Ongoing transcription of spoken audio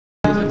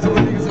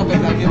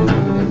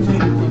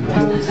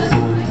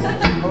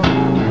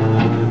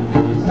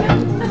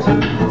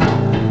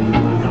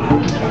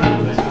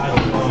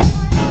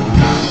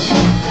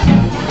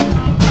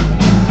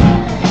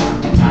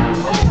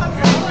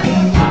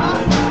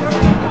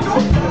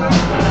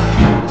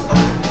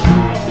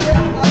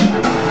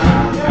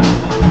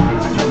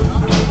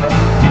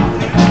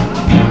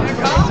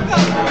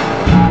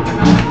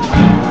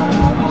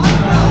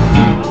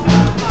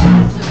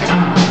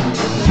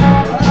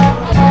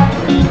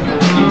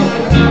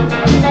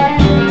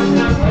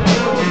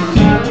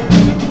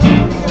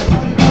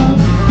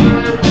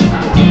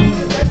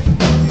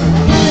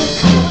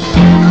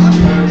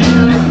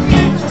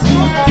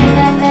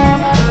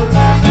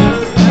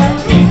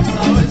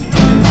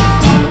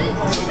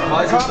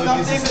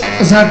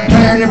It's that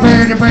pretty,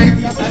 pretty, pretty.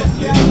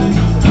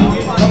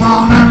 Come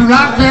on and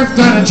rock this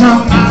dirty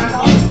drum night.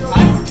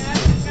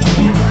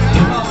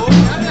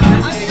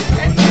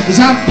 It's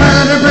that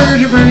pretty,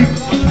 pretty, pretty.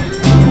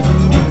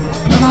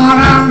 Come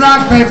on and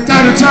rock this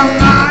dirty drum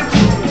night.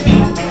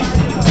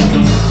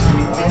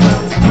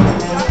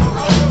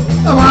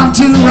 I want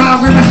to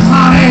rock with me,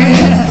 honey.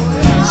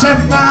 Set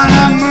by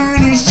the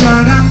moon is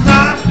shining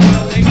bright.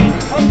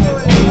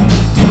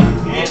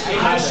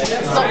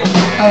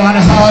 I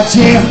wanna hold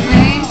your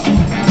hand,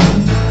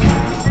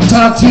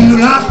 talk to you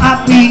like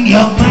I've been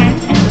your man.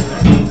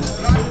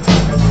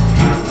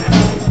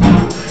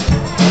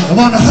 I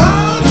wanna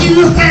hold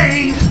your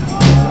hand,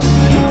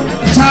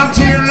 talk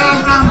to you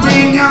like I've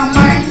been your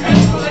man.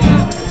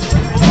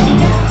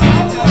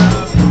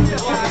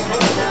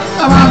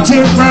 I want to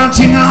let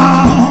you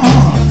know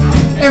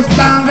if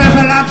I'm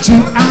ever like to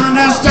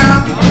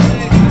understand.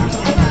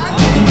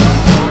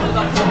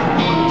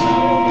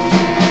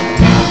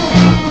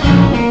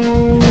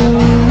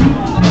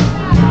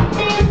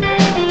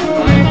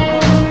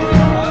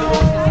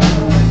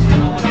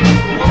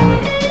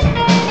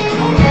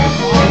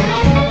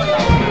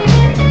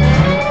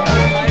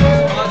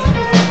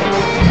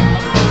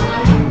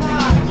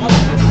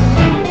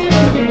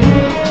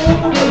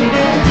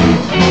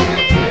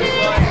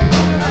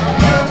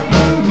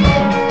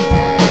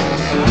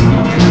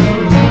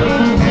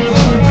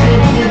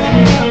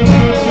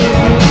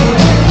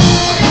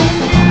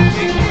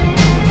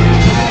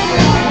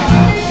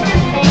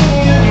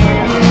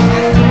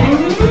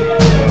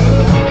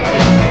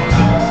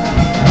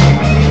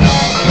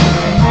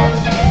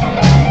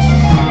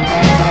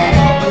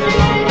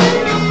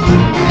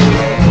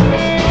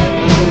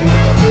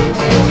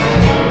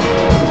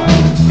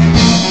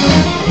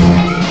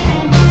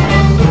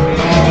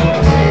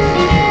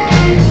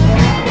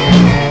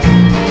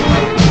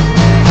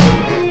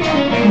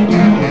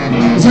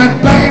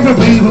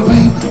 Baby,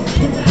 baby,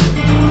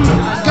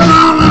 come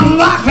on and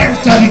rock this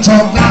dirty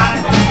drum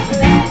night.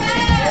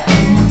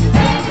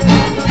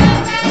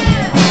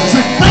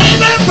 Say,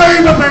 baby,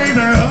 baby,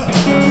 baby,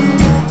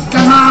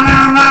 come on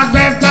and rock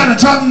this dirty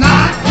drum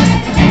night.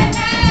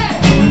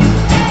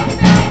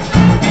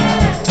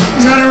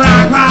 You gotta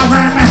rock right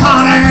with me,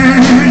 honey.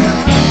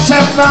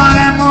 Except for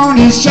the moon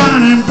is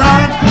shining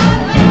bright.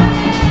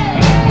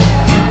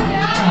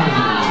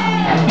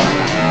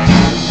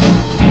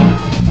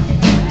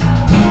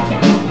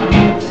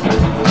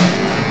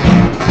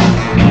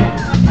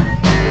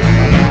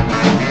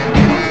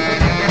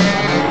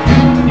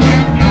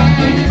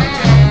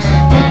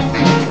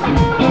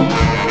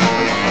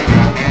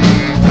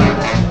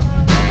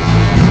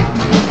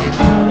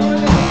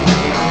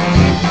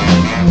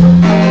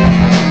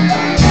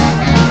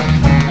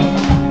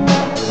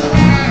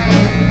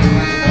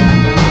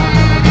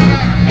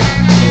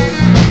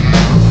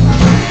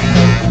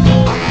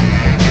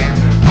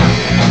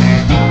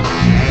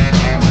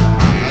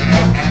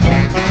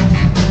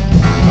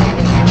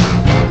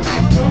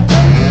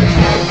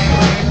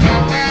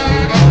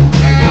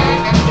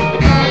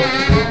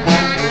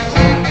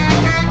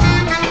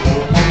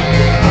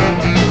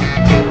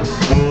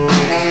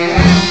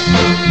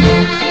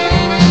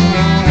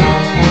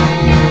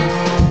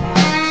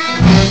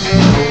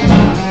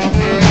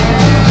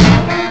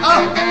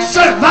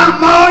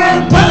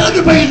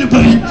 Baby,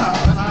 baby,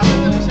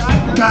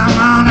 come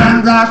on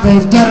and rock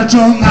this dirty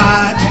drum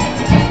night.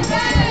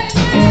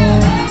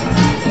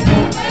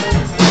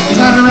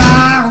 Gotta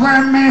rock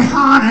with me,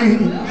 honey.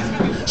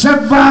 So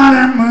far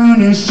the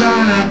moon is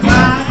shining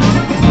bright.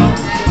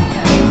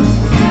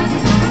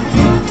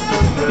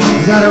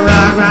 Gotta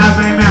rock right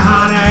with me,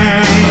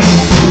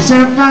 honey. So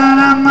far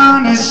the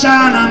moon is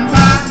shining bright.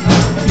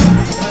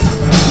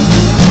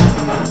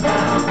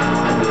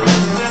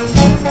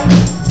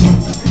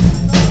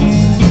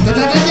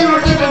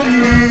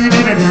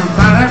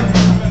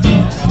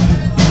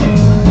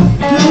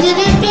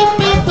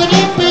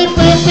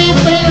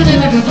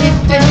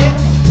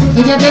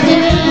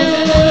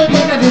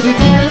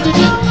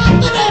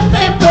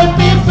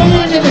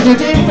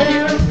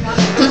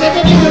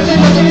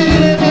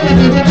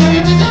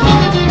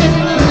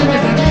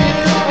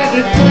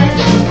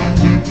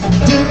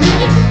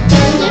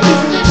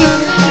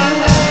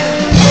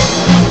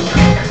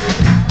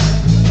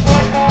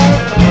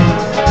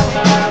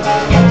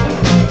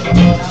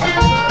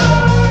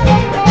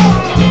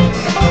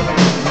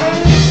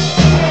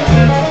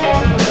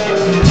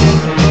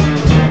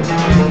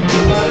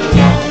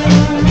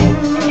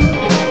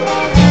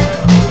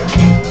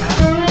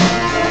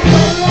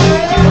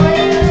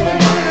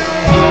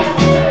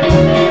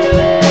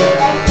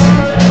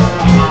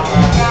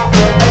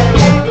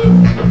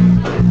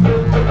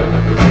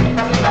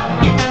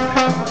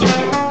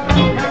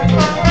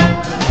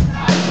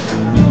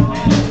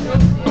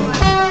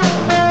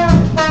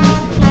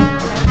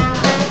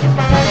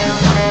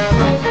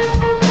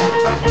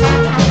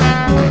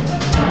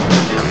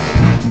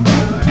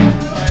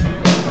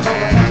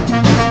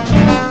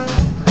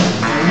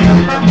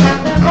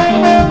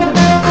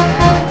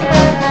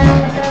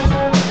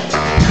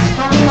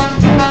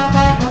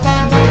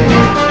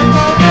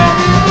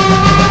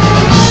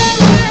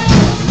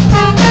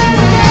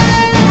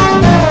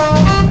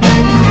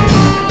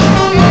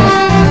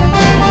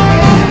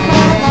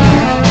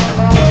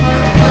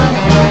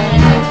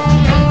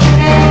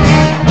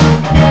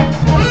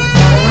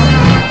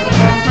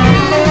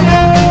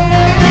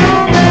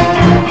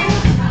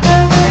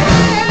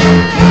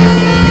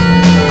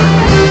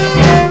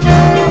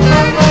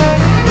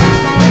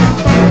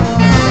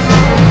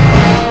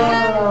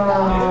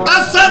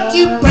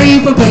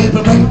 baby,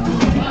 baby, baby.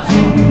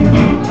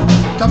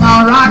 Come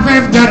on, rock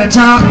me, dirty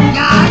tongue.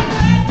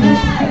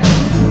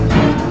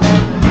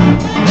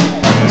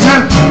 So,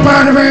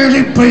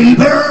 pretty, pretty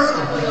baby,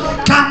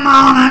 come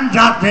on and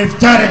rock me,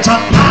 dirty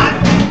tongue.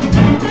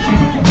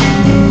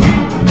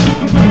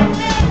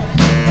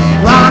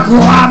 Rock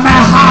with me,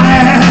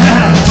 honey.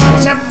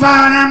 The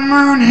burning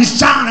moon is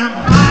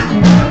shining.